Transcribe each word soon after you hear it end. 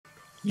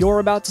You're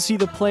about to see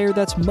the player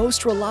that's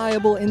most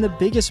reliable in the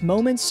biggest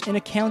moments in a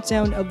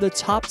countdown of the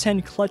top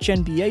 10 clutch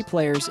NBA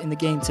players in the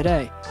game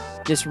today.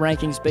 This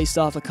ranking's based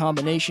off a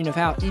combination of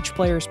how each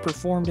player's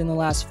performed in the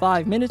last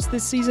 5 minutes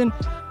this season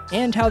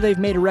and how they've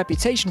made a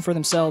reputation for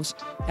themselves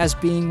as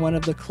being one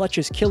of the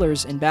clutchest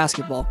killers in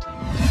basketball.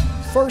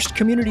 First,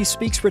 Community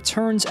Speaks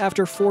returns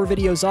after 4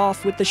 videos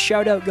off, with the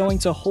shoutout going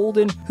to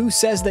Holden, who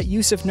says that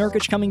Jusuf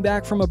Nurkic coming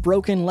back from a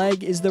broken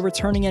leg is the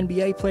returning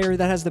NBA player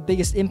that has the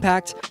biggest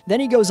impact. Then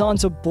he goes on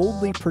to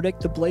boldly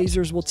predict the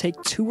Blazers will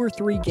take 2 or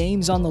 3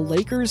 games on the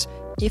Lakers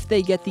if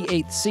they get the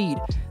 8th seed.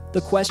 The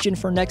question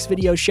for next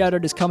video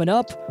shoutout is coming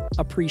up.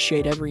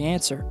 Appreciate every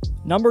answer.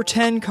 Number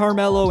 10,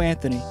 Carmelo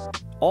Anthony.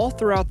 All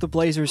throughout the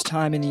Blazers'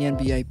 time in the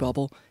NBA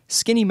bubble,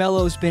 Skinny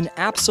Melo's been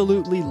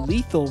absolutely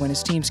lethal when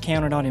his teams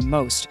counted on him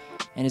most,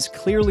 and is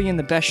clearly in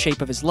the best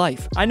shape of his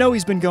life. I know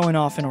he's been going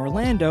off in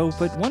Orlando,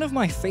 but one of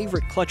my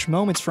favorite clutch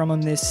moments from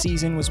him this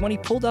season was when he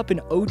pulled up in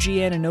OG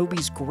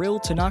Anunoby's grill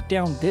to knock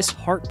down this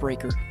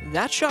heartbreaker.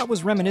 That shot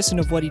was reminiscent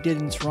of what he did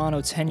in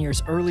Toronto 10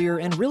 years earlier,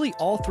 and really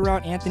all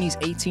throughout Anthony's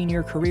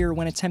 18-year career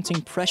when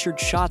attempting pressured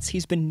shots,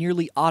 he's been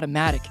nearly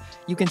automatic.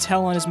 You can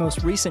tell on his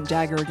most recent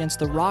dagger against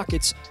the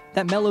Rockets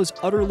that Melo's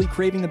utterly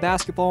craving the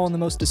basketball in the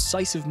most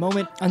decisive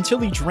moment until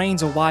he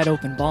drains a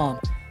wide-open bomb.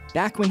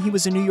 Back when he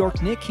was a New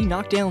York Knick, he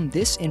knocked down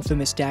this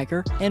infamous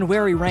dagger, and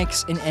where he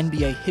ranks in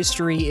NBA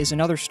history is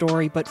another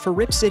story, but for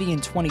Rip City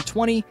in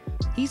 2020,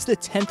 he's the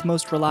 10th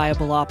most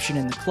reliable option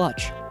in the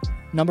clutch.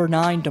 Number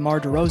 9, DeMar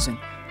DeRozan.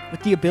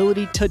 With the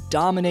ability to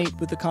dominate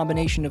with a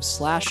combination of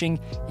slashing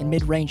and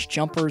mid-range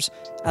jumpers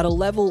at a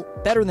level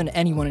better than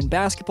anyone in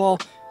basketball,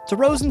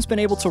 DeRozan's been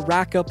able to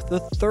rack up the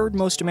 3rd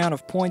most amount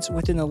of points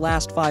within the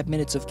last 5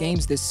 minutes of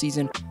games this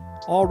season.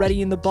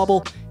 Already in the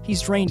bubble,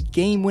 he's drained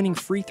game-winning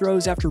free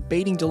throws after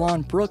baiting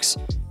Delon Brooks,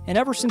 and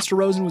ever since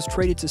DeRozan was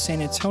traded to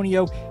San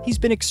Antonio, he's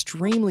been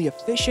extremely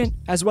efficient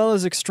as well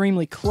as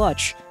extremely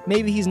clutch.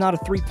 Maybe he's not a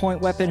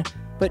three-point weapon,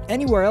 but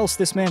anywhere else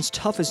this man's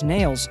tough as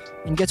nails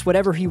and gets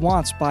whatever he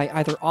wants by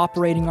either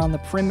operating on the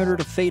perimeter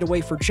to fade away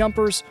for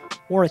jumpers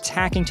or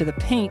attacking to the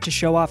paint to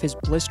show off his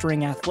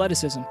blistering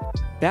athleticism.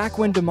 Back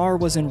when DeMar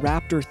was in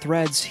Raptor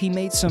threads, he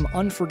made some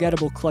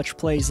unforgettable clutch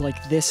plays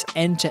like this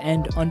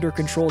end-to-end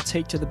under-control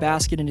take to the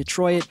basket in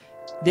Detroit,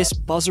 this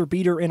buzzer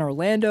beater in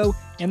Orlando,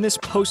 and this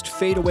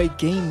post-fadeaway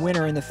game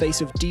winner in the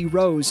face of D.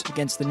 Rose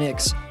against the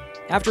Knicks.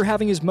 After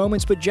having his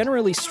moments but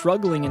generally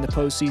struggling in the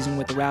postseason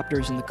with the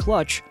Raptors in the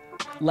clutch,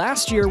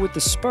 last year with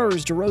the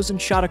Spurs, DeRozan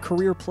shot a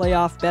career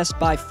playoff best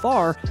by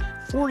far,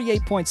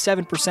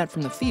 48.7%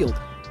 from the field.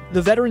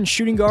 The veteran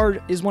shooting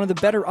guard is one of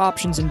the better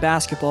options in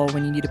basketball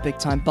when you need a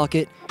big-time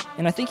bucket,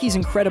 and I think he's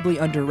incredibly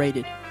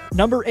underrated.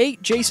 Number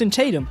 8, Jason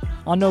Tatum.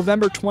 On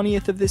November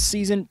 20th of this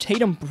season,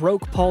 Tatum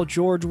broke Paul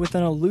George with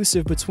an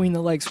elusive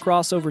between-the-legs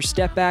crossover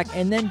step-back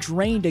and then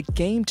drained a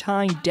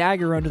game-tying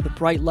dagger under the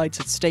bright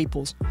lights at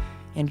Staples.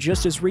 And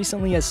just as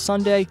recently as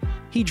Sunday,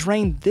 he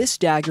drained this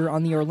dagger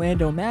on the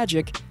Orlando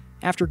Magic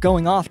after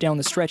going off down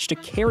the stretch to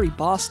carry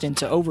Boston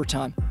to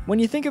overtime. When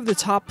you think of the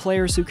top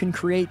players who can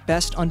create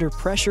best under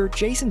pressure,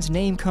 Jason's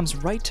name comes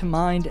right to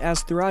mind,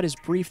 as throughout his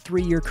brief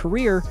 3-year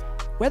career,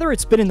 whether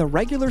it's been in the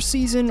regular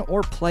season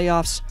or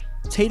playoffs,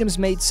 Tatum's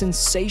made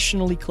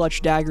sensationally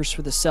clutch daggers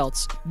for the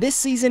Celts. This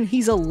season,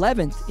 he's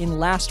 11th in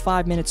last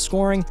 5 minutes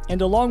scoring,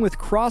 and along with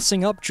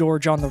crossing up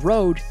George on the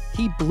road,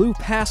 he blew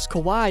past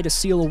Kawhi to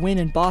seal a win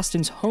in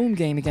Boston's home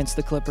game against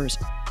the Clippers.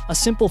 A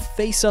simple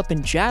face-up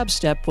and jab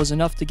step was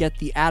enough to get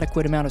the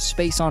adequate amount of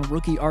space on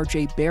rookie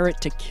RJ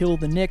Barrett to kill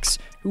the Knicks,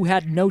 who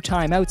had no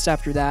timeouts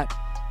after that.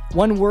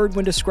 One word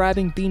when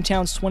describing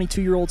Beantown's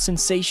 22-year-old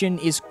sensation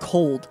is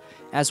cold,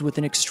 as with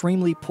an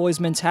extremely poised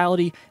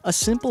mentality, a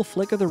simple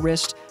flick of the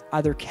wrist,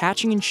 either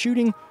catching and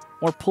shooting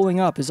or pulling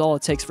up is all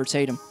it takes for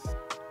Tatum.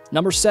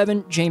 Number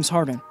 7, James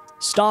Harden.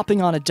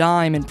 Stopping on a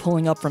dime and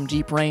pulling up from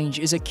deep range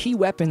is a key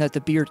weapon that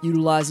the Beard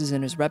utilizes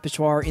in his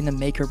repertoire in the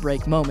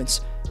make-or-break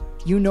moments.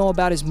 You know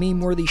about his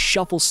meme-worthy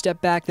shuffle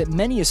step back that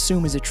many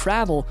assume is a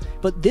travel,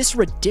 but this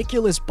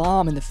ridiculous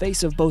bomb in the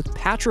face of both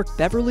Patrick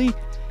Beverley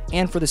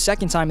and, for the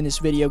second time in this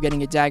video,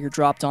 getting a dagger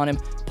dropped on him,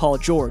 Paul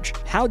George.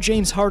 How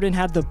James Harden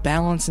had the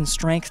balance and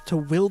strength to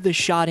will this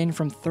shot in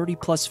from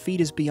 30+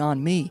 feet is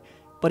beyond me,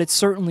 but it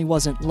certainly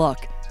wasn't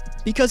luck.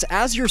 Because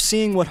as you're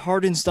seeing what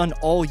Harden's done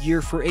all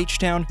year for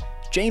H-Town,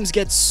 James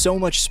gets so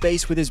much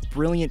space with his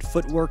brilliant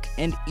footwork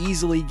and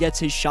easily gets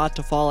his shot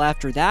to fall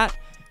after that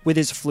with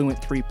his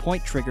fluent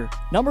 3-point trigger.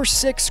 Number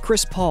 6,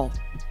 Chris Paul.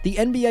 The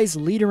NBA's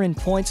leader in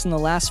points in the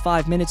last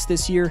 5 minutes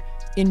this year,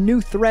 in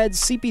new threads,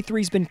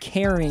 CP3's been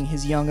carrying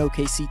his young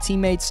OKC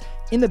teammates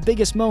in the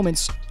biggest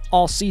moments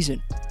all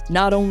season.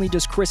 Not only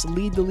does Chris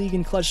lead the league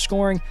in clutch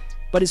scoring,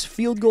 but his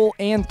field goal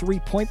and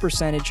 3-point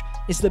percentage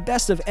is the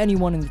best of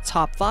anyone in the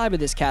top 5 of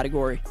this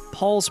category.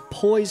 Paul's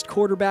poised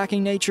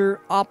quarterbacking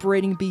nature,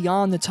 operating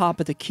beyond the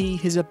top of the key,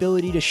 his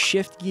ability to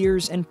shift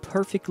gears and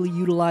perfectly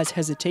utilize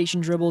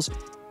hesitation dribbles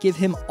give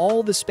him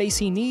all the space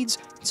he needs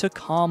to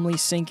calmly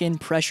sink in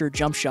pressure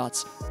jump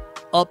shots.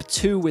 Up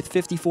 2 with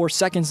 54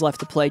 seconds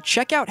left to play.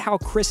 Check out how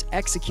Chris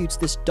executes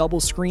this double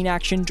screen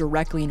action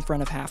directly in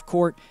front of half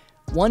court.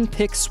 One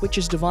pick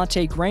switches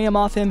Devontae Graham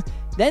off him,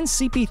 then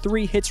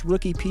CP3 hits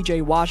rookie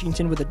PJ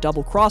Washington with a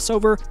double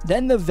crossover,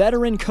 then the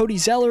veteran Cody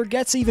Zeller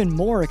gets even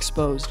more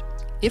exposed.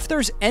 If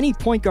there's any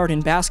point guard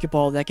in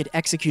basketball that could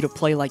execute a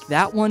play like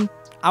that one,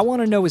 I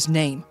want to know his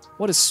name.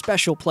 What a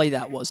special play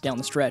that was down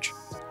the stretch.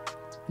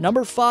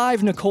 Number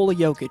 5, Nikola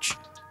Jokic.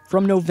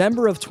 From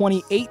November of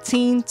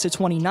 2018 to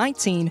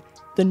 2019,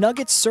 the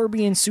Nuggets'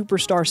 Serbian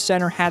superstar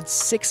center had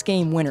 6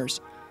 game winners.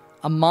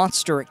 A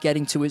monster at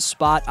getting to his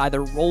spot,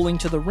 either rolling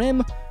to the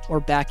rim or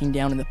backing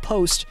down in the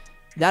post.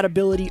 That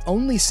ability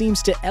only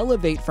seems to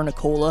elevate for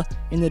Nikola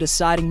in the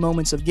deciding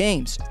moments of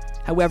games.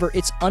 However,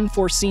 it's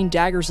unforeseen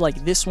daggers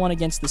like this one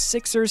against the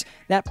Sixers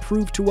that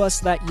prove to us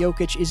that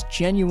Jokic is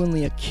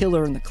genuinely a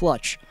killer in the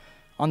clutch.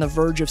 On the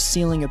verge of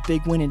sealing a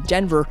big win in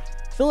Denver,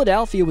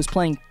 Philadelphia was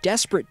playing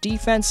desperate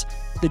defense,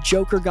 the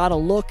Joker got a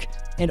look,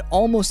 and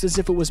almost as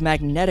if it was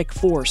magnetic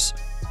force,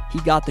 he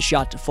got the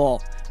shot to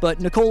fall. But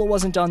Nikola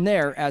wasn't done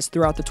there, as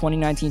throughout the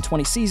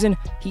 2019-20 season,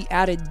 he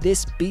added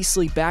this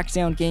beastly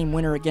back-down game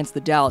winner against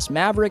the Dallas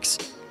Mavericks,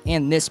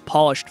 and this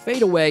polished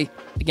fadeaway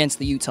against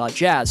the Utah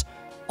Jazz.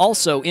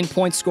 Also, in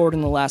points scored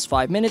in the last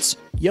 5 minutes,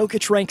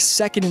 Jokic ranks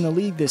 2nd in the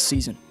league this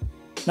season.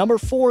 Number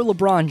 4,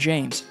 LeBron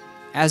James.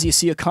 As you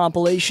see a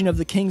compilation of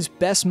the Kings'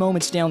 best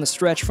moments down the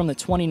stretch from the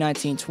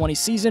 2019-20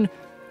 season,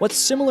 what's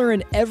similar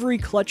in every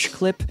clutch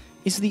clip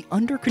is the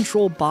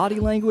under-control body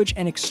language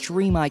and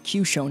extreme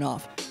IQ shown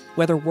off.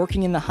 Whether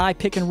working in the high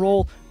pick and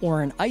roll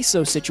or in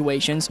ISO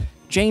situations,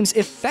 James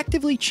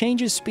effectively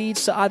changes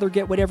speeds to either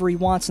get whatever he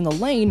wants in the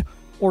lane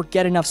or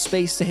get enough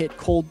space to hit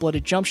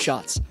cold-blooded jump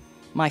shots.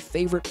 My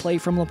favorite play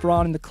from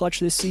LeBron in the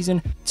clutch this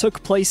season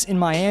took place in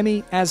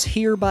Miami, as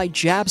here by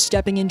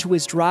jab-stepping into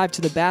his drive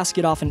to the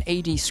basket off an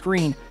AD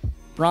screen,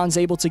 Bron's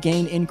able to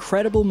gain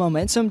incredible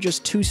momentum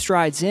just 2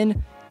 strides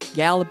in.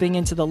 Galloping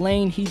into the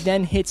lane, he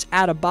then hits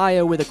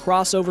Adebayo with a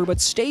crossover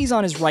but stays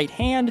on his right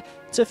hand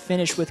to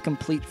finish with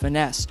complete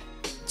finesse.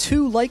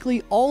 2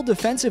 likely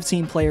all-defensive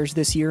team players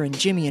this year in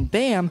Jimmy and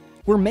Bam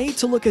were made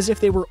to look as if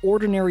they were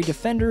ordinary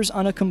defenders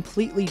on a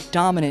completely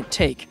dominant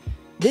take.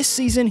 This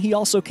season, he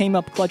also came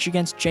up clutch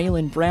against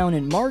Jaylen Brown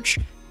in March,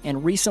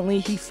 and recently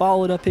he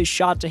followed up his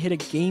shot to hit a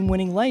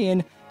game-winning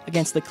lay-in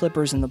against the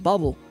Clippers in the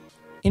bubble.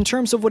 In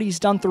terms of what he's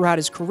done throughout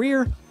his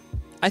career,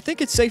 I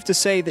think it's safe to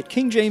say that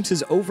King James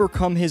has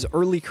overcome his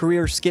early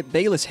career Skip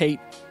Bayless hate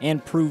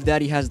and proved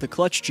that he has the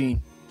clutch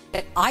gene.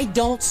 I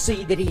don't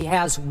see that he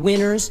has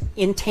winners'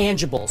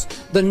 intangibles,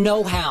 the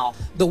know-how,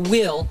 the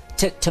will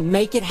to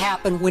make it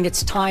happen when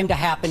it's time to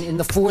happen in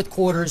the fourth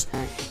quarters.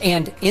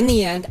 And in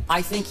the end,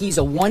 I think he's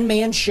a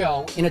one-man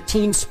show in a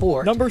team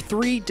sport. Number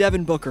 3,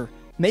 Devin Booker.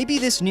 Maybe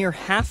this near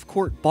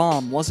half-court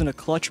bomb wasn't a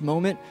clutch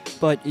moment,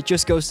 but it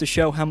just goes to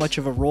show how much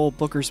of a role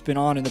Booker's been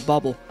on in the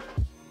bubble.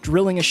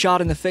 Drilling a shot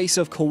in the face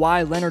of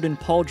Kawhi Leonard and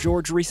Paul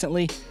George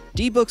recently,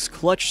 D-Book's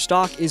clutch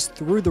stock is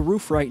through the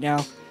roof right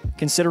now,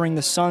 considering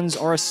the Suns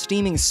are a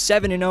steaming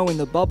 7-0 in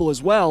the bubble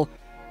as well,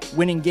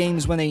 winning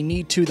games when they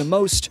need to the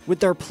most with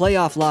their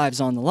playoff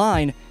lives on the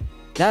line.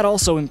 That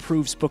also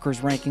improves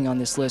Booker's ranking on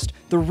this list.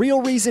 The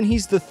real reason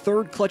he's the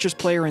 3rd clutchest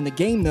player in the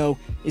game, though,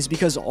 is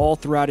because all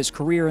throughout his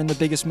career in the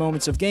biggest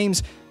moments of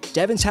games,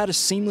 Devin's had a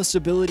seamless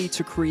ability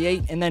to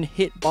create and then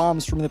hit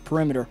bombs from the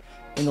perimeter.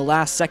 In the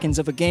last seconds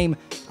of a game,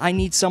 I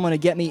need someone to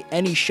get me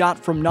any shot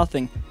from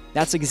nothing.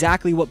 That's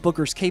exactly what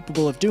Booker's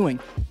capable of doing.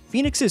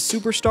 Phoenix's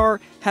superstar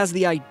has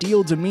the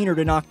ideal demeanor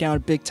to knock down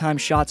big-time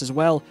shots as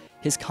well.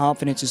 His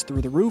confidence is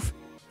through the roof,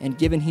 and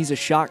given he's a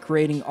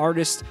shot-creating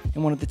artist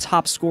and one of the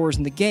top scorers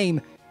in the game,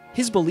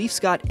 his belief's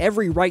got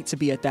every right to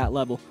be at that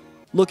level.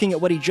 Looking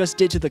at what he just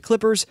did to the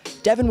Clippers,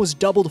 Devin was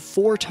doubled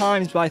 4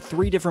 times by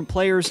 3 different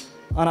players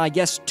on, I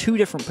guess, 2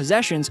 different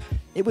possessions.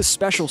 It was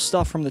special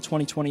stuff from the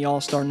 2020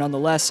 All-Star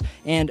nonetheless,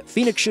 and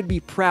Phoenix should be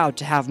proud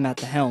to have him at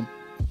the helm.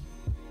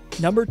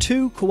 Number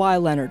 2,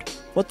 Kawhi Leonard.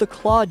 What the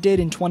Claw did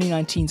in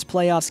 2019's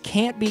playoffs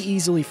can't be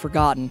easily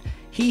forgotten.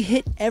 He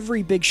hit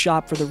every big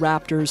shot for the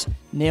Raptors,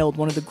 nailed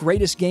one of the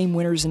greatest game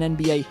winners in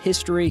NBA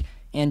history,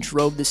 and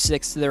drove the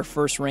Sixers to their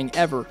first ring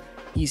ever.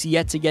 He's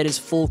yet to get his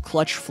full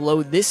clutch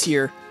flow this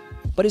year,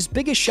 but his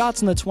biggest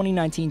shots in the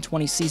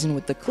 2019-20 season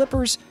with the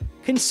Clippers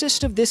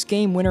consist of this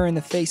game winner in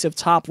the face of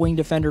top wing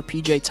defender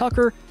PJ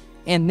Tucker,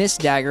 and this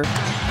dagger.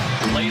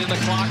 Late in the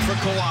clock for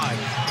Kawhi.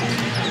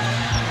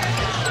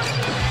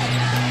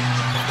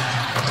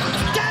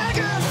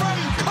 Dagger from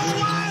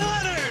Kawhi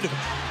Leonard!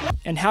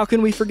 And how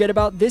can we forget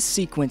about this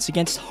sequence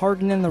against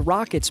Harden and the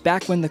Rockets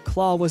back when the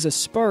Claw was a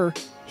Spur,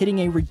 hitting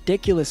a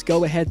ridiculous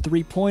go-ahead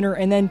three-pointer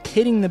and then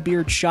pitting the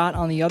Beard shot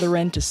on the other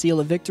end to seal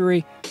a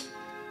victory?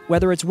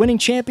 Whether it's winning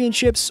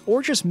championships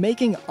or just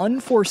making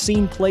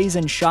unforeseen plays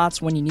and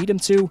shots when you need him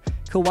to,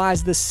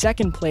 Kawhi's the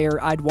 2nd player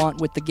I'd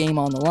want with the game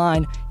on the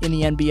line in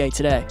the NBA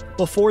today.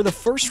 Before the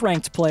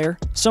 1st-ranked player,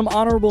 some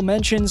honorable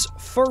mentions.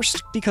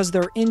 First, because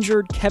they're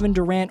injured, Kevin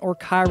Durant or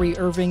Kyrie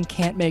Irving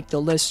can't make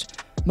the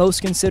list.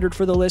 Most considered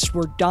for the list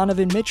were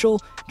Donovan Mitchell,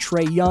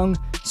 Trae Young,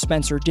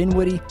 Spencer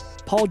Dinwiddie,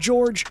 Paul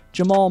George,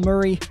 Jamal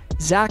Murray,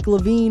 Zach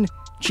LaVine,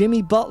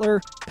 Jimmy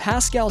Butler,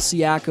 Pascal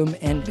Siakam,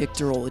 and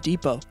Victor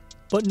Oladipo.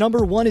 But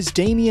number 1 is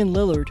Damian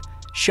Lillard.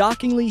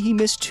 Shockingly, he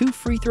missed 2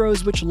 free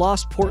throws which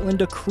lost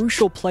Portland a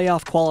crucial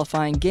playoff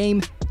qualifying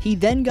game. He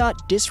then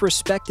got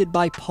disrespected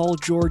by Paul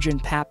George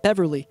and Pat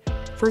Beverly.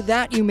 For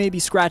that, you may be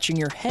scratching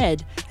your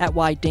head at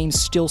why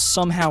Dame's still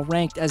somehow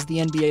ranked as the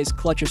NBA's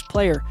clutchest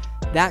player.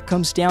 That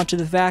comes down to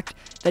the fact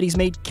that he's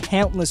made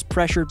countless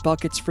pressured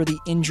buckets for the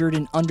injured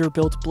and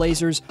underbuilt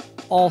Blazers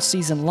all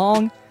season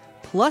long.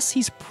 Plus,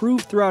 he's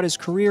proved throughout his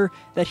career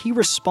that he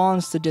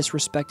responds to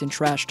disrespect and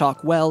trash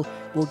talk well.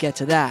 We'll get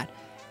to that.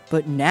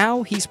 But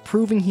now he's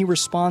proving he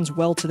responds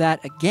well to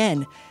that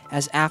again,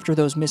 as after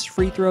those missed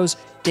free throws,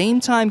 Dame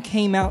Time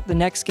came out the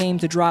next game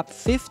to drop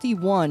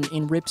 51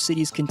 in Rip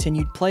City's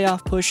continued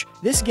playoff push.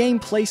 This game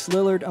placed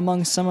Lillard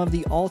among some of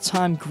the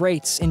all-time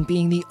greats in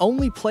being the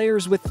only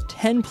players with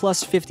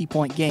 10-plus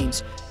 50-point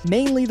games.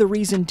 Mainly the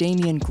reason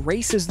Damian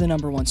graces the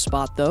number 1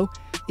 spot, though,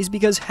 is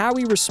because how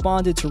he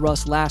responded to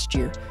Russ last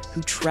year,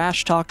 who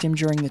trash-talked him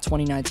during the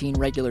 2019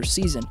 regular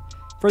season.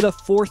 For the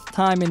 4th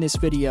time in this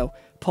video,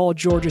 Paul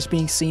George is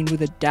being seen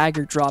with a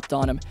dagger dropped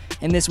on him,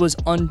 and this was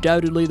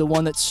undoubtedly the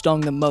one that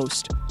stung the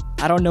most.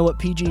 I don't know what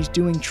PG's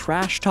doing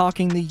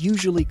trash-talking the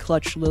usually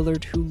clutch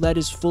Lillard, who led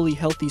his fully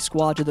healthy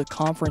squad to the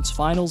conference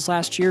finals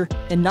last year,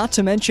 and not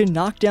to mention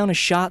knock down a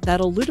shot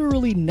that'll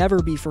literally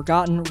never be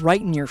forgotten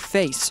right in your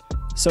face.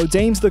 So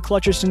Dame's the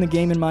clutchest in the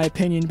game in my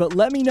opinion, but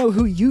let me know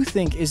who you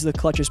think is the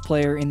clutchest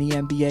player in the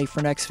NBA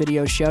for next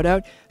video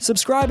shoutout.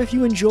 Subscribe if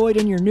you enjoyed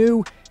and you're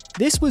new.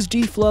 This was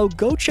D-Flow.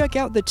 Go check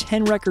out the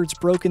 10 records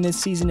broken this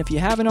season if you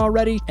haven't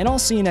already, and I'll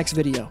see you next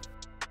video.